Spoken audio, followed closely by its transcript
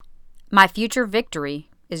My future victory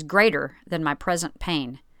is greater than my present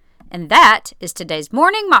pain. And that is today's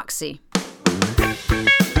Morning Moxie.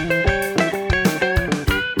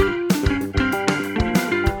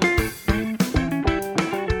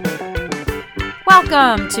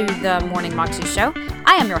 Welcome to the Morning Moxie Show.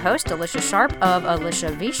 I am your host, Alicia Sharp of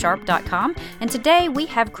AliciaVSharp.com, and today we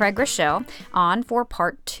have Craig Groeschel on for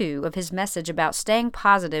part 2 of his message about staying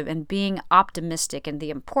positive and being optimistic and the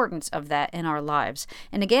importance of that in our lives.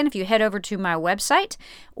 And again, if you head over to my website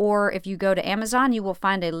or if you go to Amazon, you will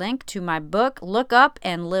find a link to my book, Look Up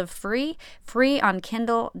and Live Free on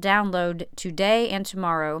Kindle. Download today and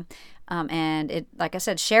tomorrow. And it, like I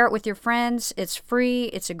said, share it with your friends. It's free.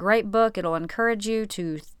 It's a great book. It'll encourage you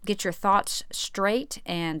to get your thoughts straight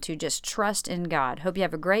and to just trust in God. Hope you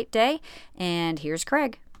have a great day. And here's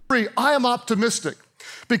Craig. I am optimistic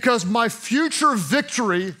because my future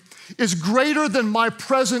victory is greater than my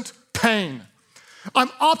present pain.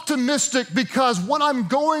 I'm optimistic because what I'm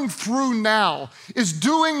going through now is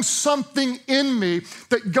doing something in me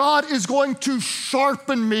that God is going to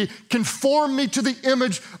sharpen me, conform me to the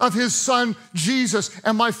image of his son, Jesus,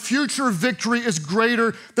 and my future victory is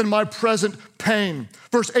greater than my present pain.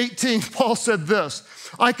 Verse 18, Paul said this,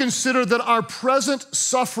 I consider that our present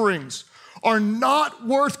sufferings are not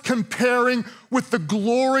worth comparing with the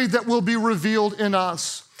glory that will be revealed in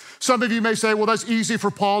us. Some of you may say, well, that's easy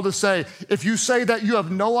for Paul to say. If you say that, you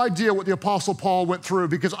have no idea what the Apostle Paul went through,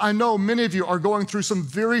 because I know many of you are going through some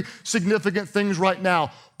very significant things right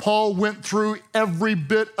now. Paul went through every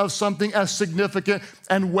bit of something as significant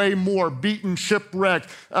and way more. Beaten, shipwrecked,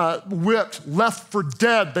 whipped, left for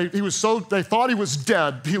dead. They thought he was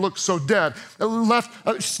dead. He looked so dead.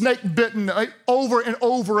 Left, snake bitten, over and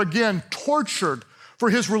over again, tortured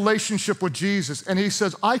for his relationship with Jesus. And he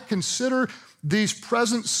says, I consider these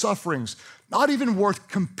present sufferings not even worth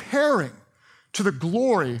comparing to the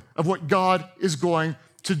glory of what God is going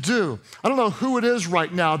to do. I don't know who it is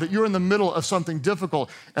right now that you're in the middle of something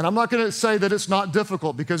difficult, and I'm not going to say that it's not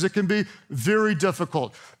difficult because it can be very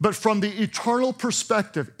difficult, but from the eternal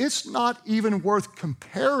perspective, it's not even worth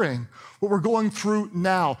comparing what we're going through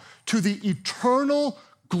now to the eternal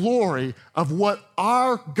glory of what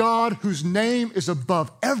our God, whose name is above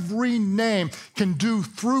every name, can do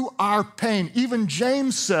through our pain. Even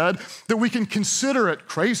James said that we can consider it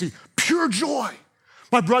crazy, pure joy.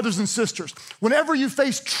 My brothers and sisters, whenever you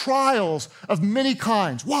face trials of many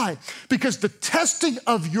kinds, why? Because the testing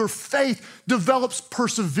of your faith develops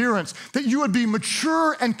perseverance, that you would be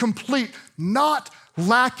mature and complete, not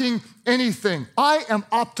lacking anything. I am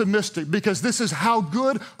optimistic because this is how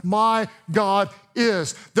good my God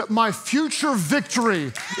is, that my future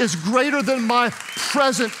victory is greater than my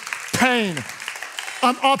present pain.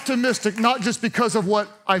 I'm optimistic not just because of what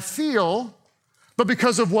I feel, but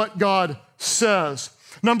because of what God says.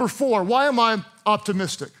 Number 4, why am I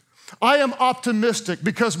optimistic? I am optimistic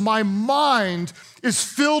because my mind is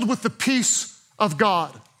filled with the peace of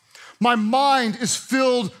God. My mind is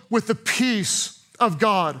filled with the peace of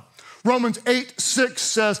God. Romans 8:6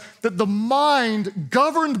 says that the mind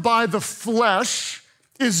governed by the flesh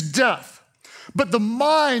is death, but the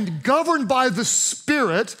mind governed by the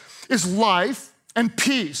Spirit is life and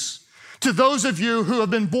peace. To those of you who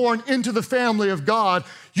have been born into the family of God,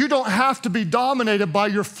 you don't have to be dominated by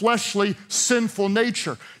your fleshly, sinful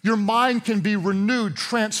nature. Your mind can be renewed,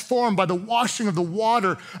 transformed by the washing of the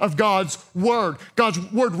water of God's word. God's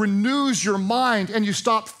word renews your mind, and you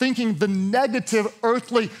stop thinking the negative,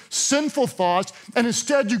 earthly, sinful thoughts, and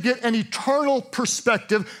instead you get an eternal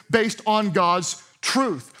perspective based on God's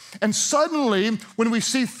truth. And suddenly, when we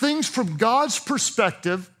see things from God's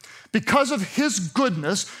perspective, because of his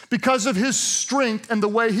goodness, because of his strength and the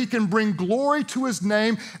way he can bring glory to his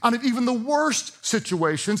name out of even the worst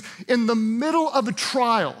situations, in the middle of a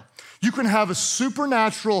trial, you can have a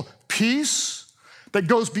supernatural peace that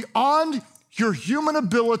goes beyond your human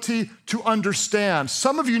ability to understand.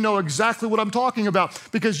 Some of you know exactly what I'm talking about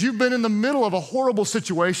because you've been in the middle of a horrible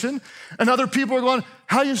situation and other people are going,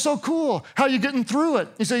 how are you so cool? How are you getting through it?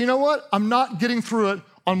 You say, you know what? I'm not getting through it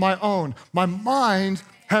on my own. My mind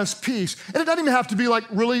has peace. And it doesn't even have to be like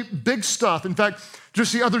really big stuff. In fact,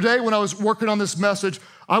 just the other day when I was working on this message,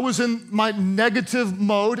 I was in my negative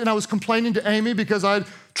mode and I was complaining to Amy because I had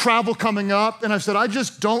travel coming up and I said, I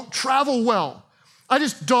just don't travel well. I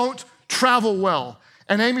just don't travel well.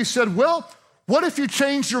 And Amy said, well, what if you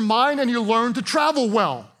changed your mind and you learned to travel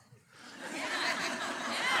well?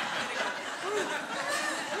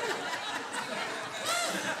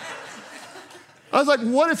 I was like,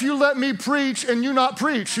 what if you let me preach and you not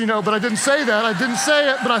preach? But I didn't say that. I didn't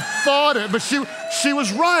say it, but I thought it. But she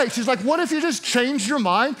was right. She's like, what if you just changed your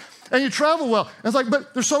mind and you travel well. And it's like,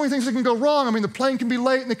 but there's so many things that can go wrong. I mean, the plane can be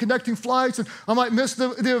late and the connecting flights, and I might miss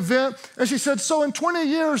the event. And she said, so in 20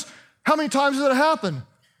 years, how many times did it happen?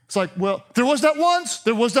 It's like, well, there was that once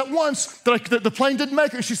that the plane didn't make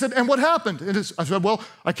it. And she said, and what happened? I said, well,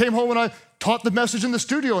 I came home and I taught the message in the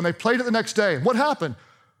studio and they played it the next day. What happened?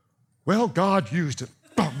 Well, God used it.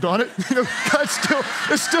 Doggone it.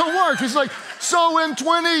 It still works. He's like, so in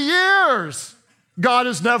 20 years, God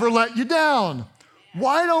has never let you down.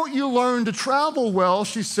 Why don't you learn to travel well,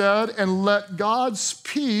 she said, and let God's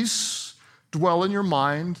peace dwell in your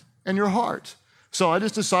mind and your heart? So I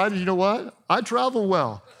just decided, you know what? I travel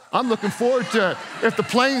well. I'm looking forward to it. If the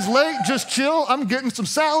plane's late, just chill. I'm getting some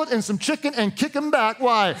salad and some chicken and kicking back.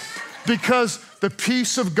 Why? Because the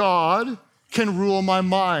peace of God can rule my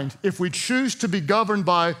mind if we choose to be governed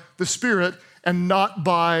by the Spirit and not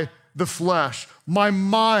by the flesh. My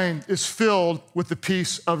mind is filled with the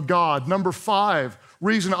peace of God. Number 5,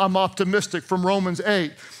 reason I'm optimistic from Romans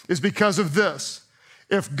 8 is because of this.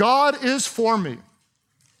 If God is for me,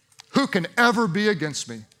 who can ever be against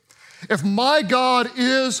me? If my God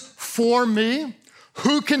is for me,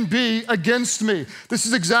 who can be against me? This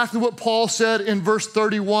is exactly what Paul said in verse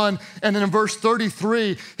 31 and then in verse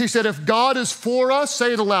 33. He said, if God is for us,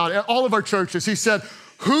 say it aloud, at all of our churches. He said,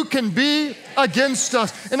 who can be against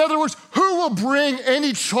us? In other words, who will bring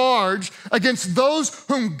any charge against those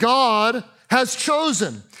whom God has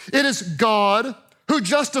chosen? It is God who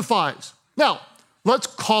justifies. Now, let's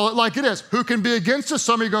call it like it is. Who can be against us?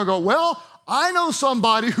 Some of you are going to go, well, I know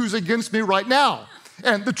somebody who's against me right now.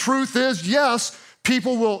 And the truth is, yes,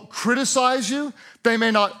 people will criticize you. They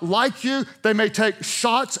may not like you. They may take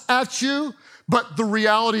shots at you. But the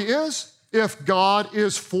reality is, if God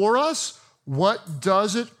is for us, what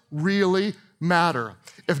does it really matter?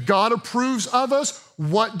 If God approves of us,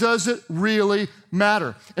 what does it really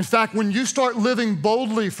matter? In fact, when you start living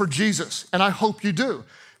boldly for Jesus, and I hope you do,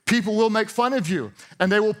 people will make fun of you,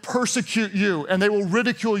 and they will persecute you, and they will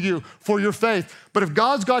ridicule you for your faith. But if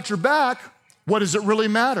God's got your back, what does it really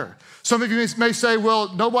matter? Some of you may say,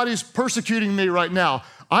 well, nobody's persecuting me right now.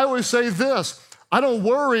 I always say this, I don't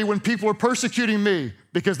worry when people are persecuting me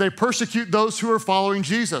because they persecute those who are following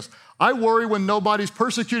Jesus. I worry when nobody's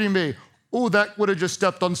persecuting me. Oh, that would have just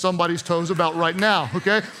stepped on somebody's toes about right now,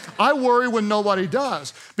 okay? I worry when nobody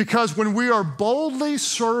does because when we are boldly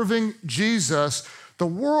serving Jesus, the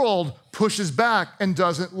world pushes back and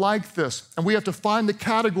doesn't like this. And we have to find the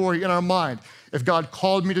category in our mind. If God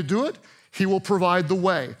called me to do it, He will provide the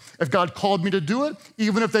way. If God called me to do it,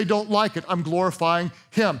 even if they don't like it, I'm glorifying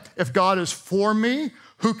Him. If God is for me,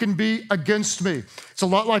 who can be against me? It's a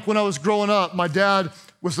lot like when I was growing up. My dad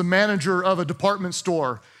was the manager of a department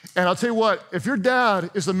store. And I'll tell you what, if your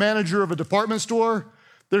dad is the manager of a department store,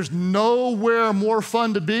 there's nowhere more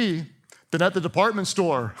fun to be than at the department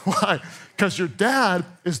store. Why? Because your dad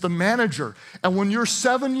is the manager. And when you're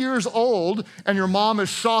 7 years old and your mom is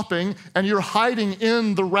shopping and you're hiding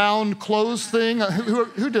in the round clothes thing,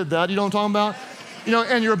 who did that? You know what I'm talking about? You know,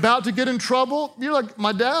 and you're about to get in trouble, you're like,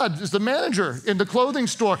 my dad is the manager in the clothing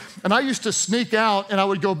store. And I used to sneak out and I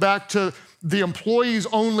would go back to the employees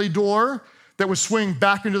only door that would swing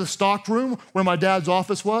back into the stock room where my dad's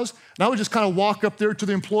office was. And I would just kind of walk up there to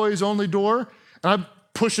the employees only door and I'd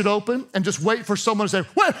push it open and just wait for someone to say,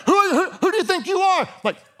 wait, who do you think you are?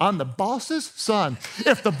 Like, I'm the boss's son.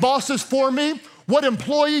 If the boss is for me, what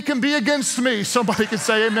employee can be against me? Somebody could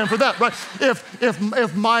say amen for that, right?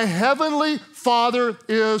 If my heavenly Father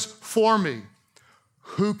is for me,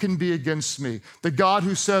 who can be against me? The God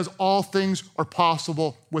who says all things are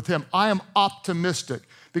possible with Him. I am optimistic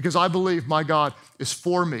because I believe my God is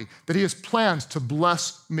for me, that He has plans to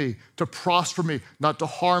bless me, to prosper me, not to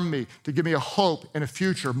harm me, to give me a hope and a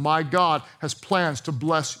future. My God has plans to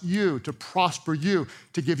bless you, to prosper you,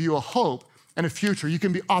 to give you a hope and a future. You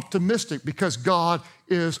can be optimistic because God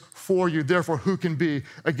is for you. Therefore, who can be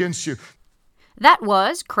against you? That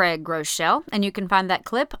was Craig Groeschel, and you can find that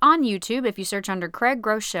clip on YouTube if you search under Craig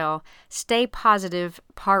Groeschel, Stay Positive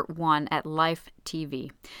Part 1 at Life TV.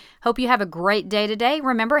 Hope you have a great day today.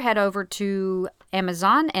 Remember, head over to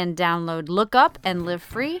Amazon and download Look Up and Live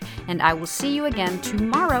Free, and I will see you again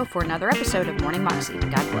tomorrow for another episode of Morning Moxie.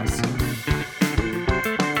 God bless.